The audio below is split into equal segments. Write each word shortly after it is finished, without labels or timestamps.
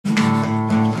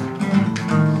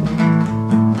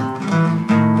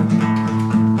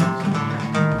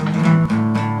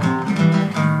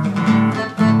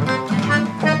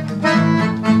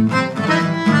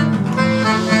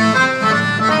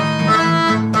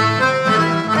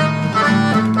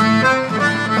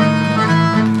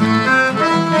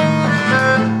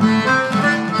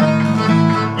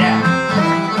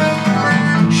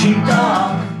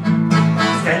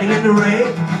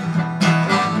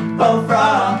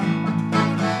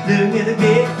doing it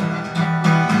again.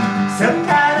 Some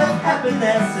kind of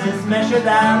happiness is measured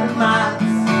out in miles.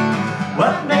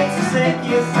 What makes you think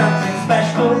you're something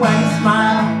special when you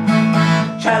smile?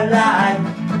 Childlike,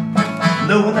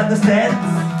 no one understands.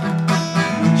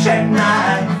 Sharp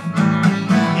knife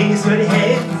in his sweaty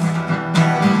hands.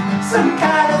 Some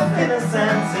kind of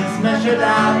innocence is measured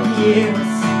out in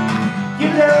years. You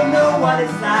don't know what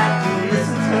it's like to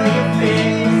listen to your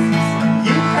fears.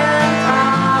 You can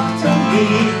talk to me.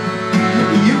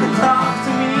 You can talk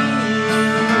to me.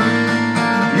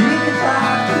 You can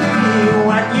talk to me.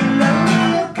 When you love me,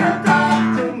 you can talk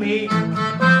to me.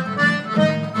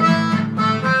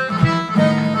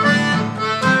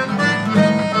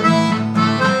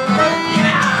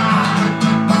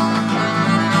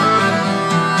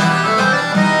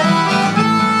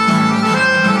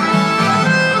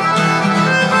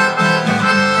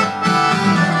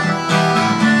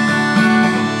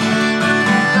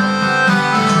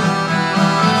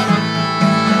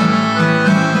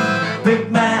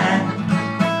 Big man,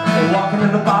 walking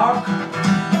in the park,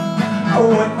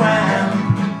 old man,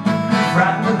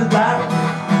 frightened in the dark.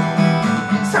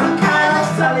 Some kind of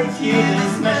solitude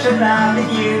is measured out in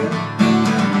you.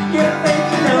 You think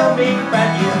you know me, but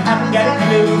you haven't got a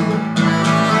clue.